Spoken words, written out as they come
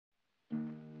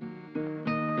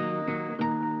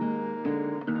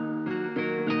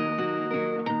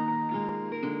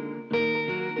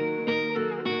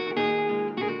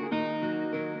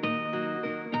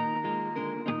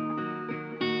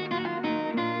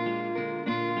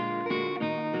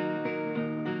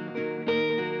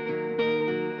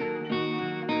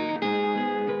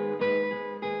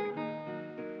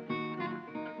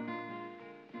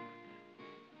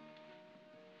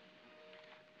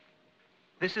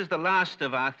This is the last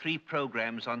of our 3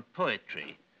 programs on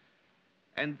poetry.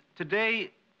 And today,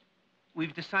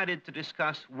 we've decided to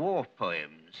discuss war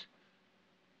poems.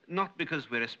 Not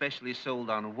because we're especially sold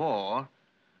on war,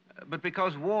 but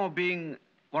because war, being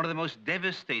one of the most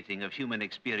devastating of human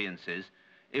experiences,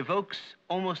 evokes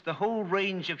almost the whole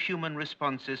range of human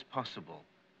responses possible: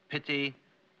 pity,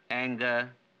 anger,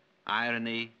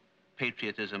 irony,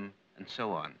 patriotism, and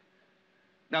so on.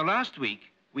 Now, last week,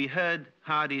 we heard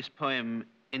Hardy's poem,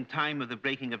 In Time of the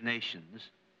Breaking of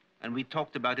Nations, and we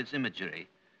talked about its imagery.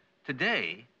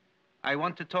 Today, I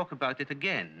want to talk about it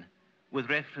again with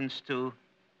reference to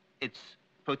its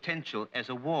potential as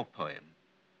a war poem.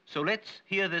 So let's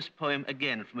hear this poem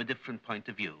again from a different point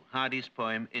of view. Hardy's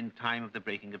poem, In Time of the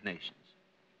Breaking of Nations.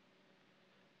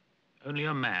 Only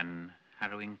a man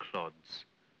harrowing clods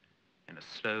in a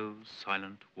slow,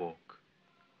 silent walk,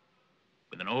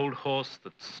 with an old horse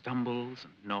that stumbles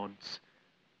and nods,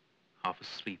 half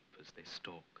asleep as they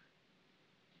stalk.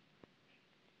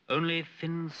 Only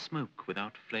thin smoke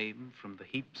without flame from the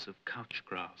heaps of couch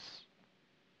grass.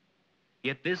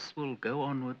 Yet this will go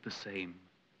onward the same,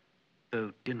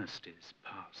 though dynasties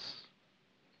pass.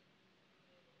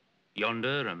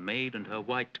 Yonder a maid and her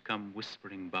white come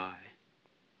whispering by.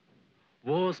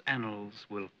 War's annals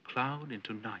will cloud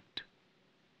into night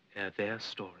ere their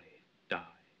story die.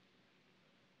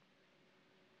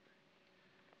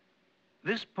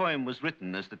 This poem was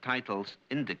written, as the title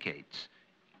indicates,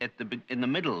 in the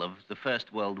middle of the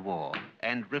First World War,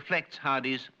 and reflects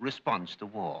Hardy's response to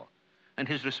war. And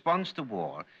his response to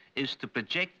war is to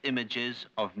project images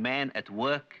of man at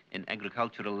work in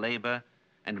agricultural labor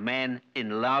and man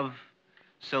in love,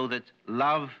 so that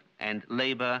love and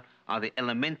labor are the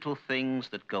elemental things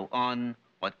that go on,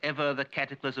 whatever the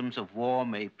cataclysms of war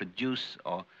may produce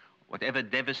or whatever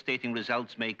devastating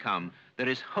results may come. There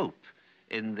is hope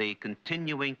in the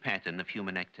continuing pattern of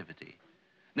human activity.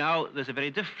 Now, there's a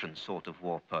very different sort of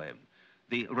war poem,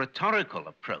 the rhetorical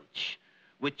approach,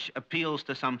 which appeals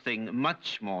to something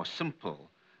much more simple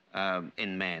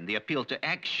in man, the appeal to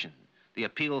action, the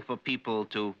appeal for people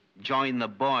to join the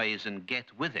boys and get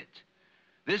with it.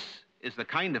 This is the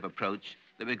kind of approach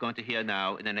that we're going to hear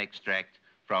now in an extract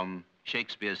from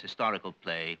Shakespeare's historical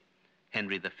play,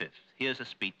 Henry V. Here's a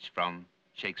speech from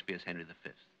Shakespeare's Henry V.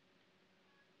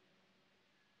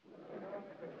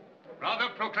 Rather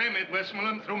proclaim it,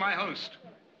 Westmoreland, through my host,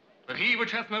 that he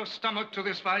which hath no stomach to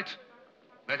this fight,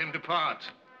 let him depart.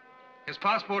 His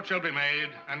passport shall be made,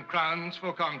 and crowns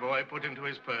for convoy put into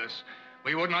his purse.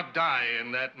 We would not die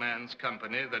in that man's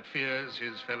company that fears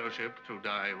his fellowship to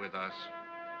die with us.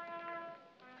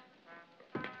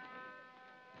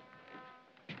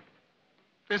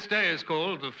 This day is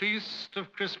called the Feast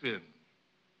of Crispin.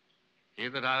 He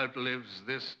that outlives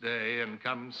this day and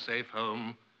comes safe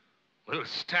home will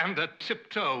stand a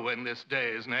tiptoe when this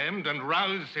day is named and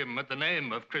rouse him at the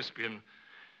name of Crispin.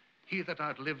 He that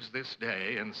outlives this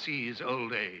day and sees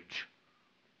old age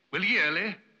will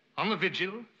yearly, on the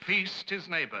vigil, feast his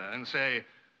neighbor and say,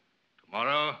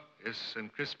 tomorrow is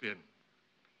St. Crispin.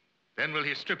 Then will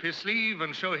he strip his sleeve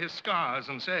and show his scars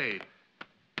and say,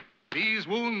 these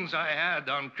wounds I had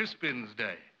on Crispin's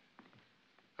day.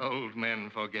 Old men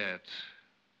forget,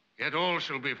 yet all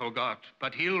shall be forgot,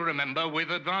 but he'll remember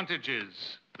with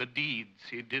advantages the deeds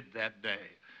he did that day.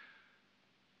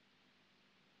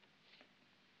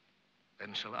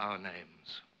 Then shall our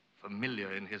names,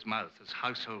 familiar in his mouth as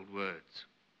household words,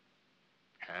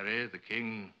 Harry, the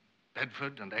King,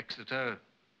 Bedford and Exeter,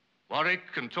 Warwick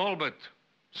and Talbot,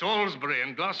 Salisbury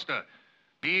and Gloucester,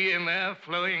 be in their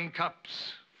flowing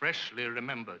cups freshly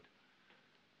remembered.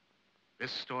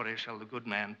 This story shall the good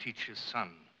man teach his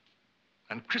son,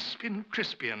 and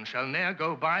Crispian shall ne'er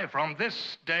go by from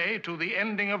this day to the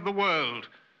ending of the world,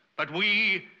 but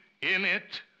we in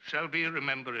it shall be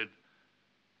remembered.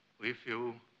 We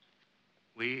few,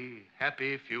 we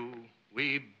happy few,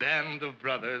 we band of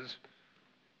brothers.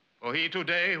 For he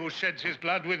today who sheds his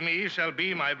blood with me shall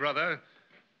be my brother.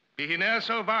 Be he ne'er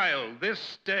so vile,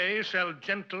 this day shall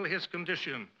gentle his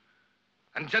condition.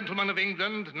 And gentlemen of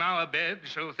England, now abed,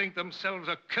 shall think themselves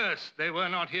accursed they were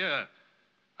not here,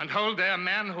 and hold their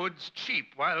manhoods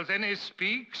cheap, whiles any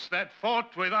speaks that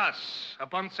fought with us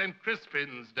upon St.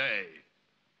 Crispin's day.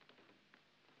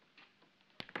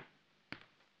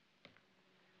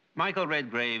 Michael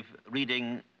Redgrave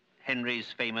reading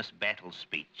Henry's famous battle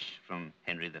speech from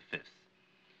Henry V.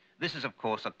 This is, of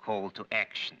course, a call to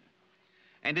action.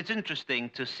 And it's interesting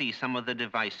to see some of the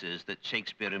devices that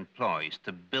Shakespeare employs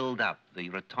to build up the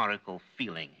rhetorical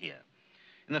feeling here.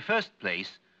 In the first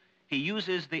place, he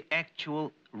uses the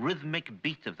actual rhythmic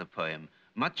beat of the poem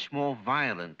much more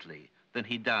violently than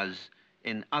he does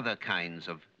in other kinds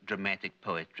of dramatic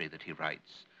poetry that he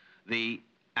writes. The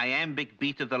iambic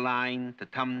beat of the line,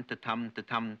 ta-tum, ta-tum,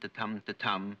 ta-tum, ta-tum,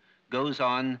 ta-tum, goes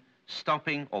on,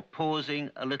 stopping or pausing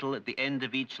a little at the end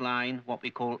of each line, what we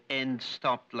call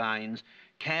end-stopped lines,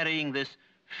 carrying this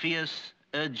fierce,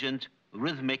 urgent,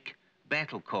 rhythmic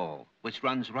battle call, which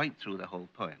runs right through the whole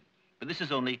poem. But this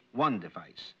is only one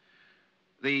device.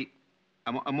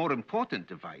 A more important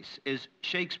device is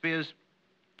Shakespeare's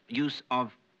use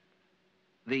of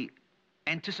the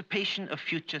anticipation of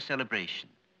future celebration.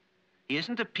 He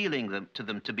isn't appealing to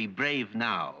them to be brave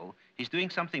now. He's doing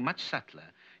something much subtler.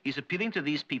 He's appealing to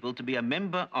these people to be a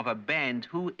member of a band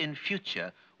who in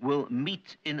future will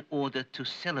meet in order to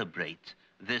celebrate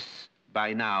this,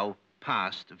 by now,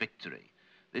 past victory.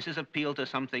 This is appeal to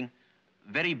something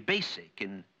very basic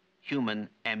in human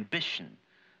ambition,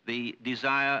 the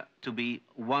desire to be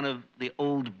one of the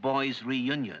old boys'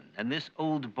 reunion. And this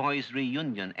old boys'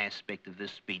 reunion aspect of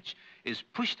this speech is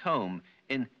pushed home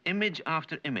in image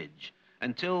after image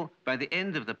until, by the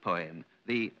end of the poem,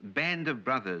 the band of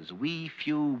brothers, we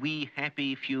few, we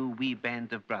happy few, we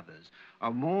band of brothers,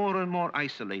 are more and more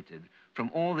isolated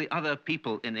from all the other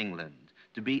people in England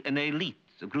to be an elite,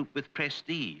 a group with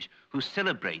prestige, who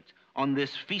celebrate on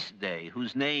this feast day,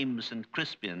 whose name, St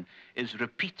Crispin, is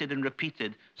repeated and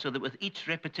repeated, so that with each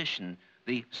repetition,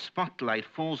 the spotlight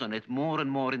falls on it more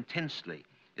and more intensely.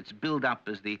 It's built up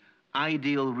as the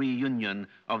ideal reunion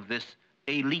of this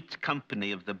elite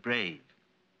company of the brave.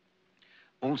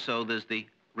 Also, there's the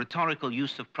rhetorical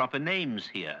use of proper names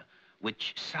here,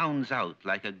 which sounds out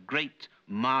like a great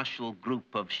martial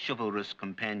group of chivalrous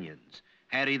companions.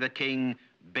 Harry the King,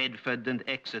 Bedford and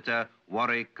Exeter,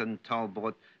 Warwick and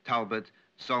Talbot,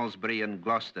 Salisbury and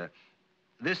Gloucester.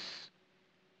 This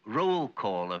roll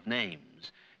call of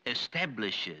names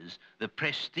establishes the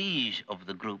prestige of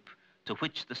the group to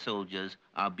which the soldiers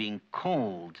are being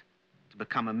called to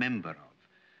become a member of.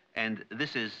 And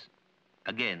this is,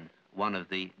 again, one of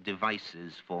the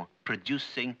devices for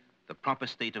producing the proper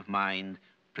state of mind,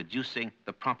 producing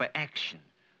the proper action,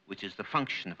 which is the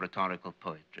function of rhetorical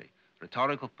poetry.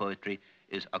 Rhetorical poetry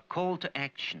is a call to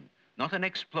action, not an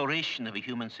exploration of a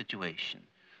human situation,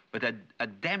 but a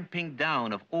damping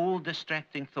down of all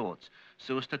distracting thoughts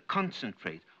so as to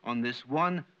concentrate on this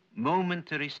one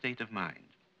momentary state of mind.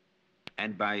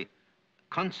 And by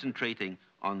concentrating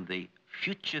on the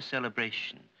future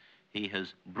celebration, he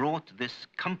has brought this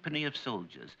company of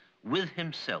soldiers with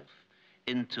himself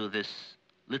into this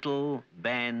little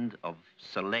band of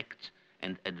select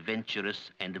and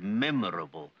adventurous and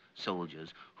memorable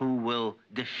soldiers who will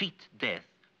defeat death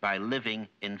by living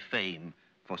in fame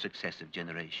for successive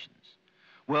generations.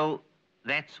 Well,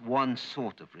 that's one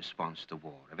sort of response to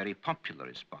war, a very popular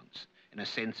response, in a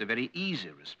sense a very easy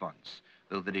response,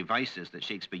 though the devices that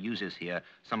Shakespeare uses here,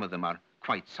 some of them are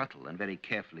quite subtle and very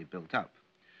carefully built up.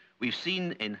 We've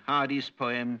seen in Hardy's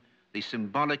poem the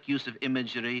symbolic use of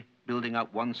imagery building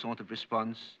up one sort of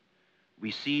response. We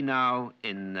see now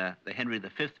in the Henry V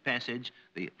passage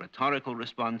the rhetorical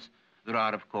response. There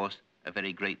are, of course, a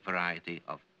very great variety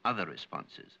of other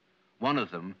responses. One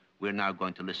of them we're now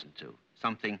going to listen to,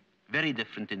 something very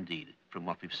different indeed from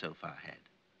what we've so far had.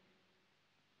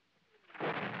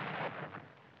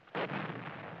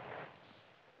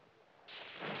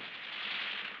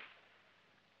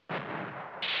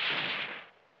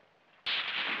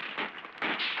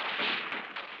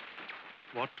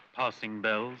 What passing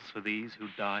bells for these who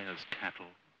die as cattle?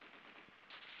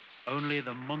 Only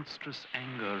the monstrous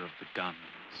anger of the guns.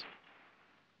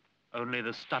 Only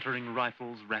the stuttering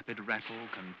rifle's rapid rattle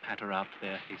can patter out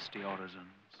their hasty orisons.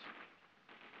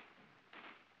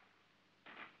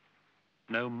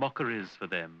 No mockeries for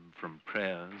them from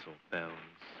prayers or bells,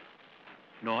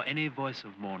 nor any voice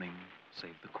of mourning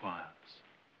save the choirs,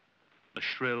 the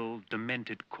shrill,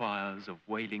 demented choirs of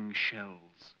wailing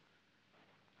shells,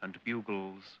 and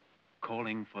bugles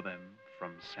calling for them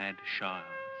from sad shires.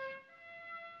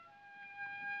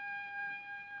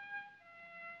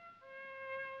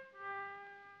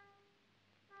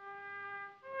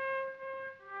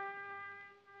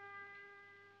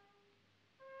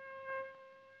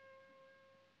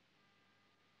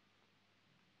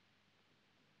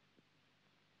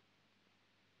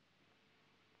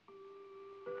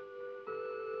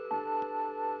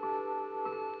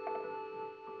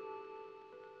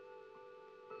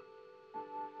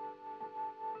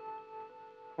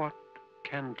 What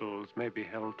candles may be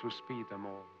held to speed them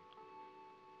all?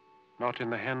 Not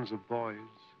in the hands of boys,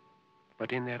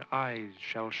 but in their eyes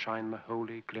shall shine the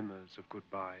holy glimmers of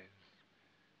goodbyes.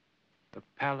 The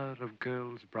pallor of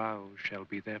girls' brows shall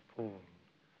be their pall.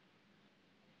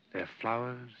 Their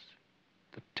flowers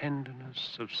the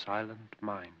tenderness of silent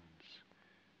minds,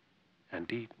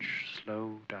 and each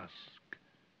slow dusk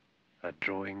a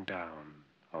drawing down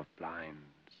of blinds.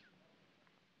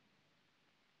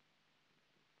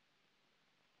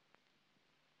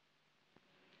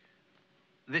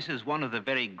 This is one of the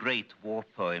very great war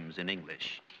poems in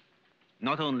English.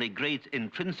 Not only great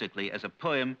intrinsically as a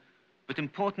poem, but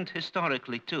important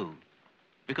historically too,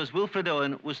 because Wilfred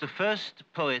Owen was the first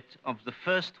poet of the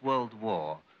First World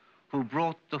War who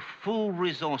brought the full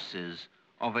resources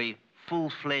of a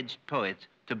full-fledged poet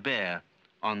to bear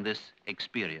on this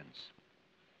experience.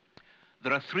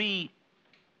 There are three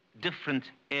different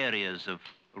areas of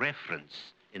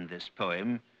reference in this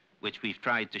poem, which we've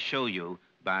tried to show you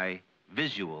by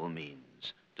visual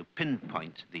means, to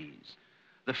pinpoint these.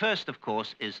 The first, of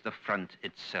course, is the front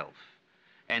itself.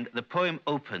 And the poem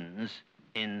opens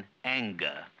in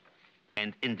anger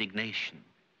and indignation.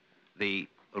 The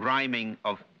rhyming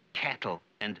of cattle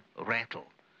and rattle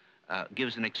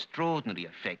gives an extraordinary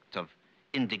effect of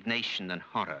indignation and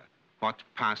horror. What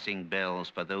passing bells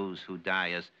for those who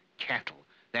die as cattle.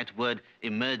 That word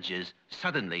emerges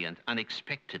suddenly and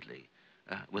unexpectedly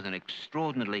with an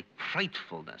extraordinarily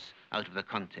frightfulness out of the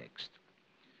context.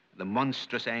 The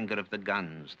monstrous anger of the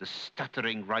guns, the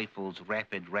stuttering rifles'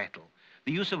 rapid rattle.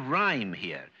 The use of rhyme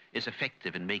here is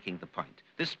effective in making the point.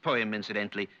 This poem,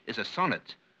 incidentally, is a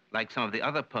sonnet, like some of the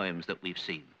other poems that we've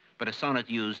seen, but a sonnet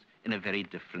used in a very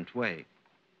different way.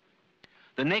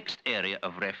 The next area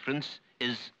of reference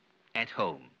is at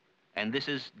home, and this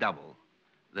is double.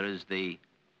 There is the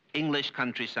English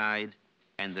countryside,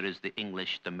 and there is the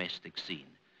English domestic scene.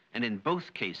 And in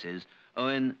both cases,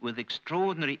 Owen, with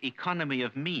extraordinary economy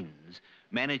of means,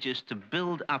 manages to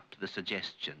build up the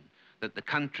suggestion that the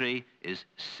country is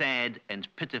sad and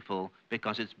pitiful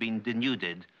because it's been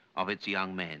denuded of its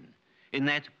young men. In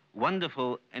that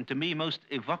wonderful and to me most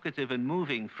evocative and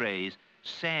moving phrase,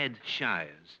 sad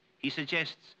shires, he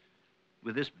suggests,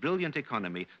 with this brilliant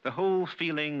economy, the whole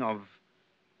feeling of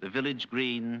the village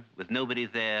green with nobody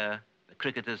there, the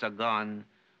cricketers are gone,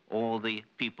 all the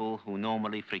people who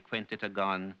normally frequent it are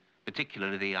gone,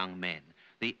 particularly the young men.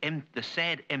 The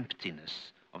sad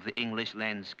emptiness of the English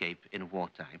landscape in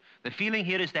wartime. The feeling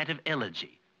here is that of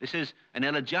elegy. This is an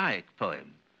elegiac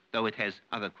poem, though it has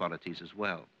other qualities as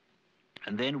well.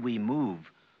 And then we move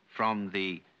from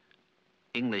the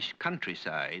English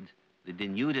countryside, the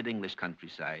denuded English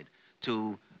countryside,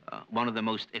 to one of the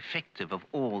most effective of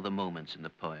all the moments in the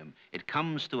poem. It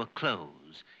comes to a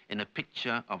close in a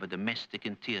picture of a domestic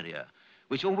interior,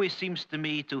 which always seems to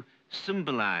me to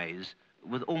symbolize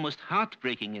with almost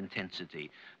heartbreaking intensity,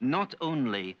 not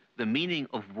only the meaning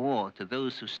of war to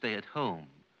those who stay at home,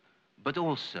 but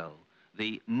also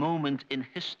the moment in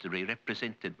history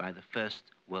represented by the First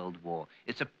World War.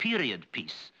 It's a period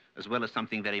piece, as well as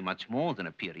something very much more than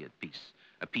a period piece,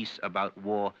 a piece about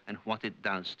war and what it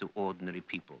does to ordinary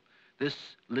people.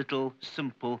 This little,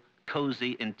 simple,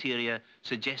 cozy interior,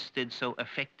 suggested so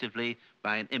effectively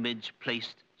by an image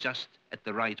placed just at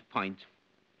the right point,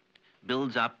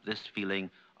 builds up this feeling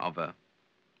of a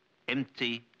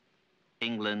empty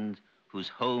England whose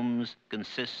homes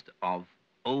consist of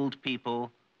old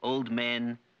people, old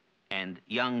men, and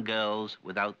young girls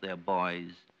without their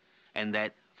boys, and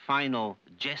that final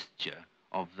gesture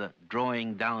of the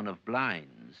drawing down of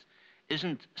blinds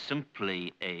isn't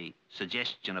simply a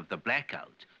suggestion of the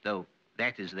blackout, though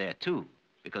that is there too,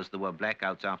 because there were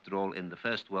blackouts after all in the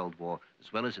First World War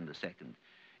as well as in the Second.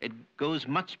 It goes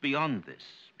much beyond this,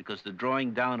 because the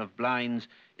drawing down of blinds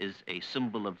is a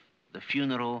symbol of the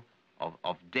funeral,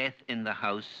 of death in the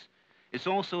house. It's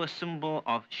also a symbol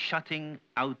of shutting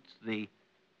out the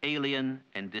alien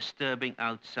and disturbing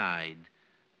outside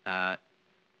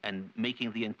and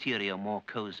making the interior more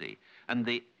cozy. And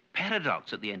the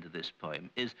paradox at the end of this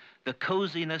poem is the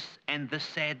coziness and the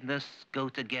sadness go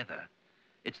together.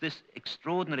 It's this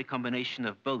extraordinary combination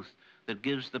of both that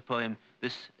gives the poem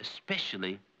this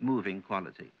especially moving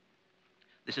quality.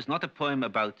 This is not a poem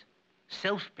about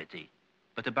self-pity,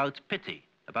 but about pity,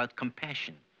 about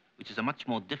compassion, which is a much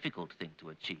more difficult thing to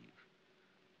achieve.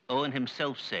 Owen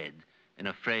himself said, in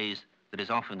a phrase that is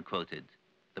often quoted,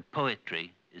 "The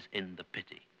poetry is in the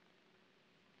pity."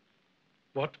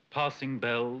 What passing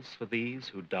bells for these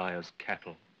who die as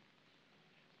cattle?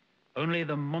 Only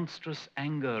the monstrous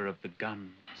anger of the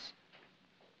guns.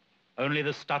 Only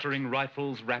the stuttering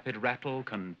rifles' rapid rattle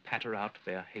can patter out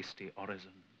their hasty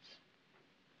orisons.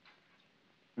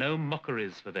 No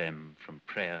mockeries for them from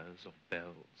prayers or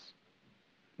bells,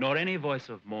 nor any voice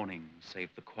of mourning save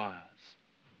the choirs,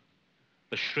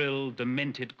 the shrill,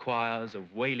 demented choirs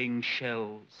of wailing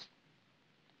shells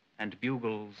and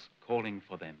bugles calling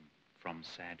for them from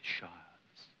sad shires.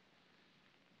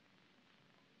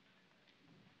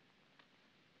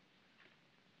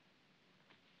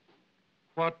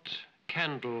 what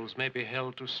candles may be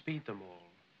held to speed them all.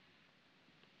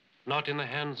 Not in the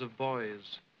hands of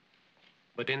boys,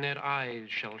 but in their eyes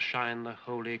shall shine the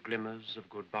holy glimmers of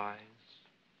goodbyes.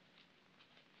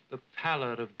 The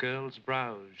pallor of girls'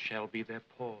 brows shall be their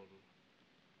pall.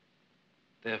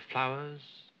 Their flowers,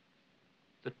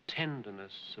 the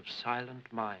tenderness of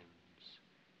silent minds,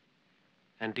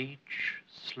 and each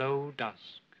slow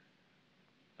dusk,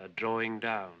 a drawing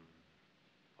down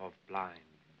of blinds.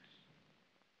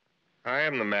 I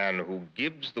am the man who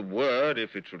gives the word,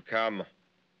 if it should come,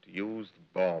 to use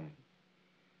the bomb.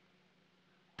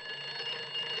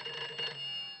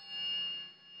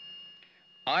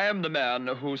 I am the man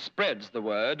who spreads the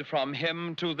word from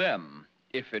him to them,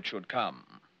 if it should come.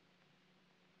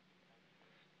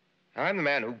 I'm the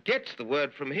man who gets the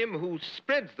word from him, who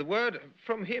spreads the word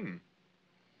from him.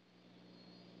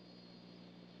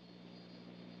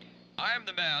 I am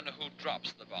the man who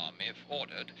drops the bomb, if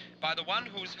ordered, by the one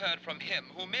who's heard from him,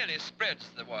 who merely spreads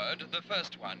the word the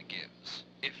first one gives,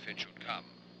 if it should come.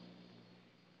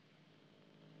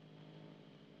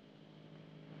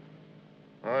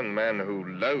 I'm the man who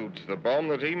loads the bomb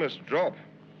that he must drop.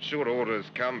 Should orders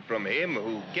come from him,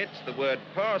 who gets the word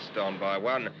passed on by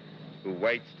one who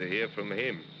waits to hear from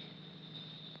him.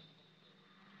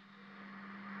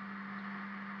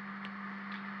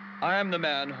 I am the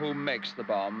man who makes the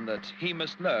bomb that he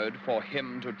must load for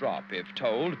him to drop, if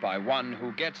told by one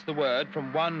who gets the word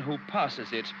from one who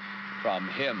passes it from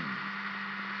him.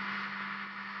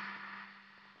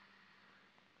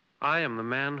 I am the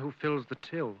man who fills the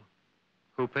till,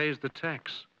 who pays the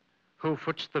tax, who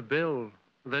foots the bill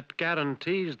that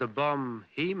guarantees the bomb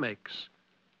he makes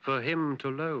for him to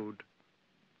load,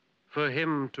 for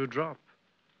him to drop.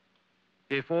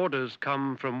 If orders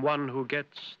come from one who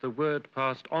gets the word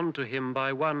passed on to him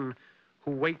by one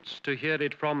who waits to hear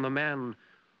it from the man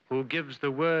who gives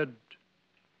the word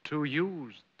to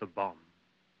use the bomb.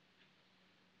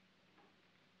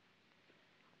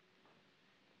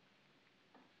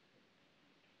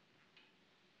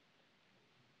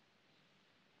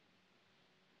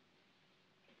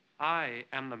 I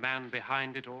am the man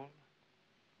behind it all.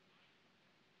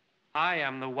 I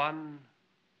am the one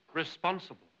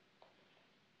responsible.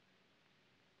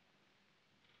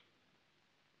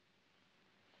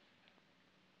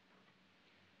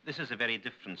 This is a very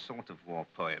different sort of war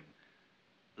poem.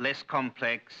 Less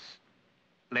complex,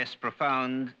 less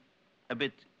profound, a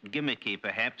bit gimmicky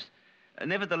perhaps,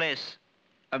 nevertheless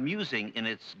amusing in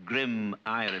its grim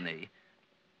irony.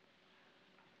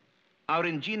 Our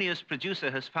ingenious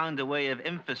producer has found a way of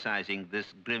emphasizing this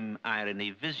grim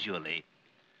irony visually.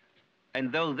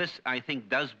 And though this, I think,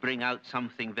 does bring out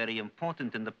something very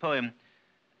important in the poem,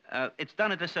 it's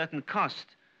done at a certain cost,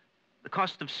 the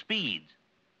cost of speed.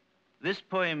 This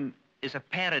poem is a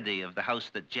parody of The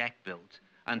House That Jack Built,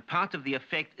 and part of the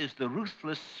effect is the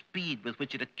ruthless speed with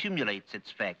which it accumulates its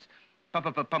facts.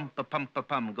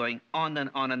 Pum-pum-pum-pum-pum-pum, going on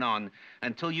and on and on,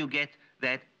 until you get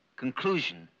that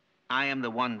conclusion, I am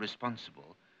the one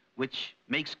responsible, which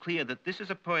makes clear that this is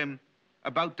a poem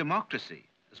about democracy,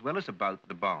 as well as about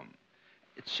the bomb.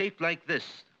 It's shaped like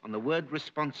this, on the word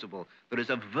responsible. There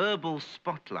is a verbal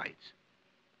spotlight,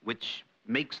 which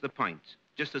makes the point,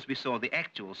 just as we saw the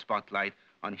actual spotlight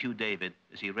on Hugh David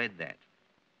as he read that.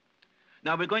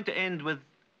 Now we're going to end with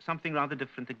something rather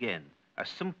different again, a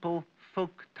simple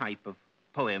folk type of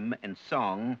poem and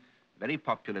song, very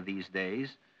popular these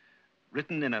days,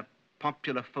 written in a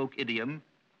popular folk idiom,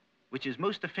 which is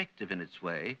most effective in its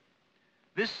way.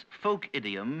 This folk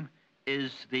idiom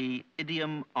is the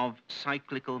idiom of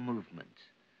cyclical movement.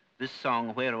 This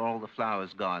song, Where Are All the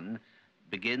Flowers Gone,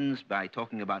 begins by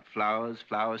talking about flowers.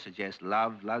 Flowers suggest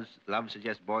love. Love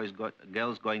suggests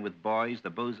girls going with boys. The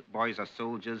boys are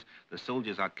soldiers. The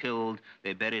soldiers are killed.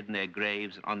 They're buried in their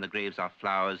graves. And on the graves are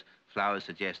flowers. Flowers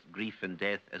suggest grief and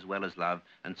death as well as love.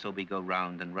 And so we go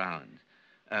round and round.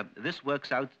 This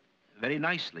works out very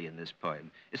nicely in this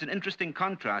poem. It's an interesting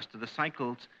contrast to the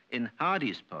cycles in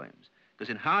Hardy's poems. Because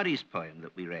in Hardy's poem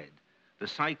that we read, the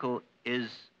cycle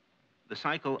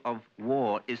of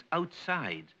war is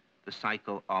outside the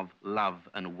cycle of love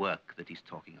and work that he's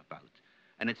talking about.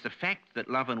 And it's the fact that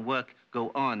love and work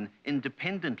go on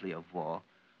independently of war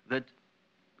that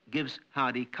gives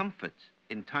Hardy comfort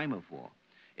in time of war.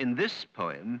 In this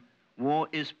poem, war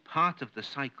is part of the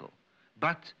cycle,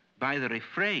 but by the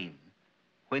refrain,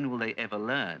 when will they ever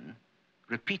learn,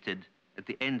 repeated at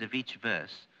the end of each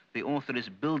verse, the author is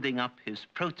building up his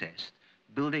protest,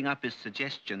 building up his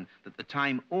suggestion that the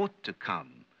time ought to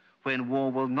come when war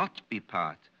will not be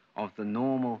part of the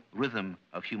normal rhythm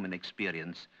of human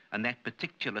experience, and that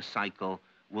particular cycle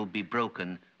will be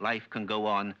broken, life can go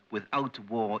on without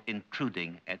war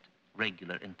intruding at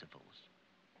regular intervals.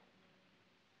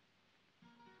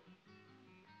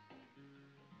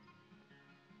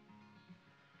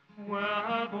 Where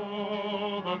have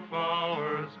all the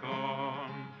flowers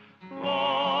gone?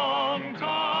 Long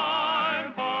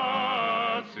time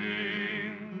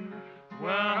passing.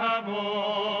 Where have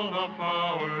all the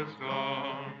flowers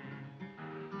gone?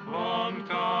 Long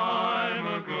time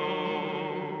ago.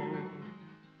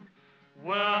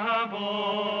 Where have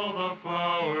all the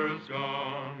flowers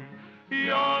gone?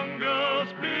 Young girls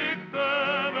pick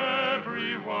them,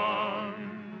 every one.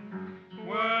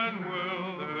 When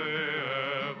will they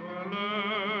ever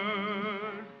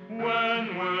learn?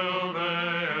 When will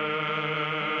they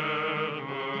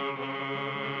ever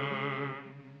learn?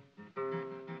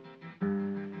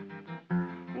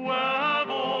 Where have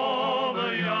all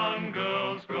the young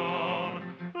girls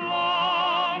gone?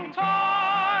 Long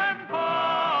time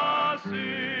passing.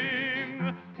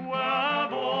 Where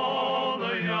have all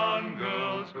the young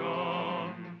girls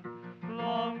gone?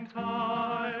 Long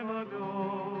time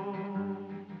ago.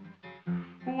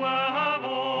 Where have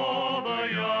all the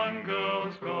young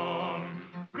girls gone?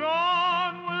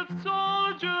 Gone with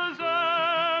soldiers,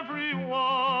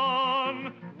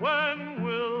 everyone. When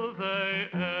will they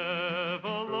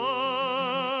ever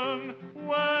learn?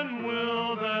 When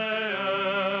will they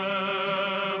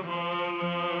ever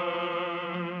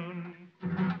learn?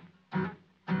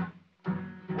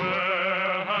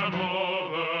 Where have all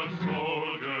the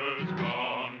soldiers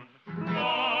gone?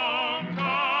 Long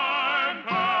time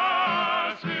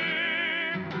passing.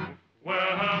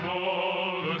 Where have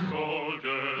all the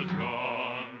soldiers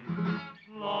gone?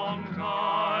 Long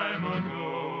time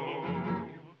ago.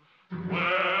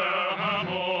 Where have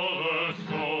all the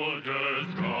soldiers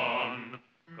gone?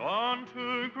 Gone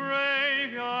to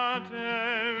graveyards,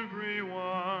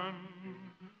 everyone.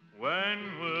 When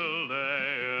will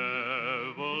they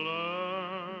ever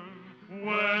learn?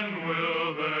 When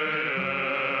will they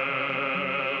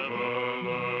ever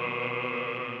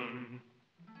learn?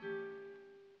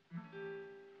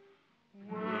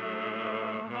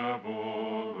 Where have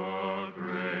all the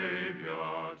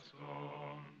graveyards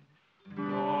gone?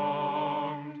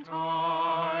 Long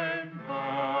time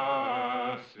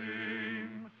passing.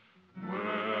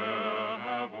 Where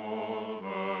have all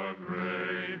the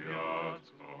graveyards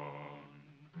gone?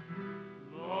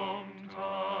 Long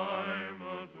time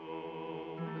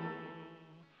ago.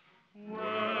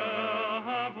 Where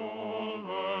have all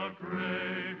the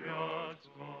graveyards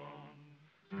gone?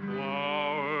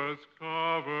 Flowers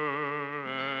cover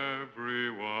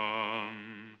everyone.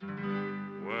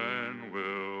 When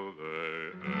will they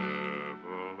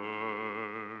ever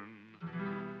learn?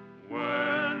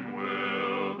 When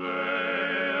will they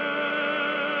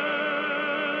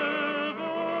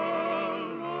ever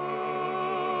learn?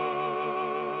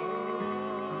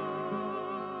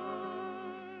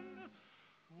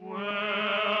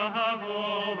 Where have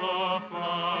all the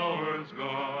flowers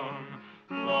gone?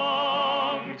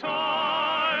 Long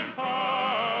time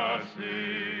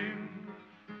passing.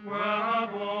 Where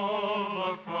have all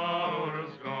the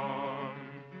flowers gone?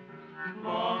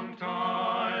 Long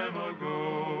time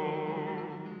ago.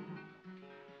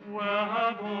 Where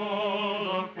have all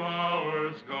the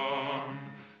flowers gone?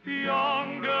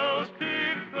 Young girls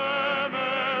pick them,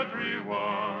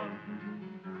 everyone.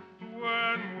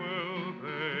 When will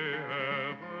they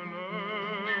ever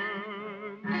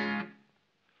learn?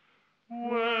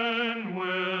 When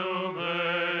will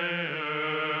they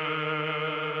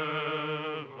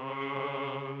ever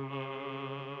learn?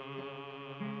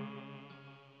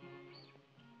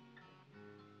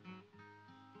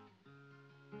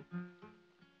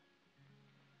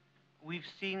 We've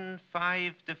seen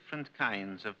 5 different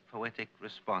kinds of poetic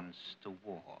response to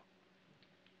war.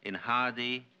 In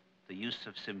Hardy, the use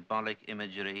of symbolic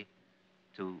imagery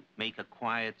to make a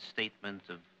quiet statement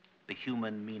of the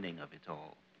human meaning of it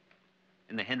all.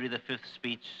 In the Henry V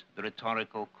speech, the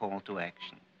rhetorical call to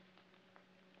action.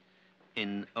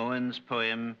 In Owen's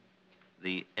poem,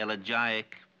 the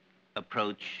elegiac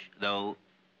approach, though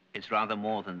it's rather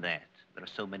more than that. There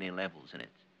are so many levels in it.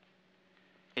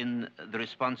 In the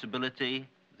responsibility,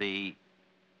 the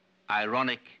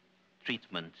ironic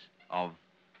treatment of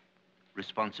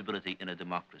responsibility in a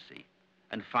democracy.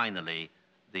 And finally,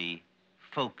 the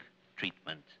folk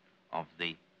treatment of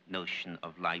the notion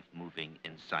of life moving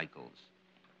in cycles.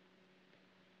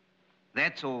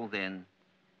 That's all then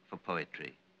for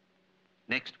poetry.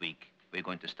 Next week, we're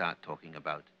going to start talking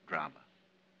about drama.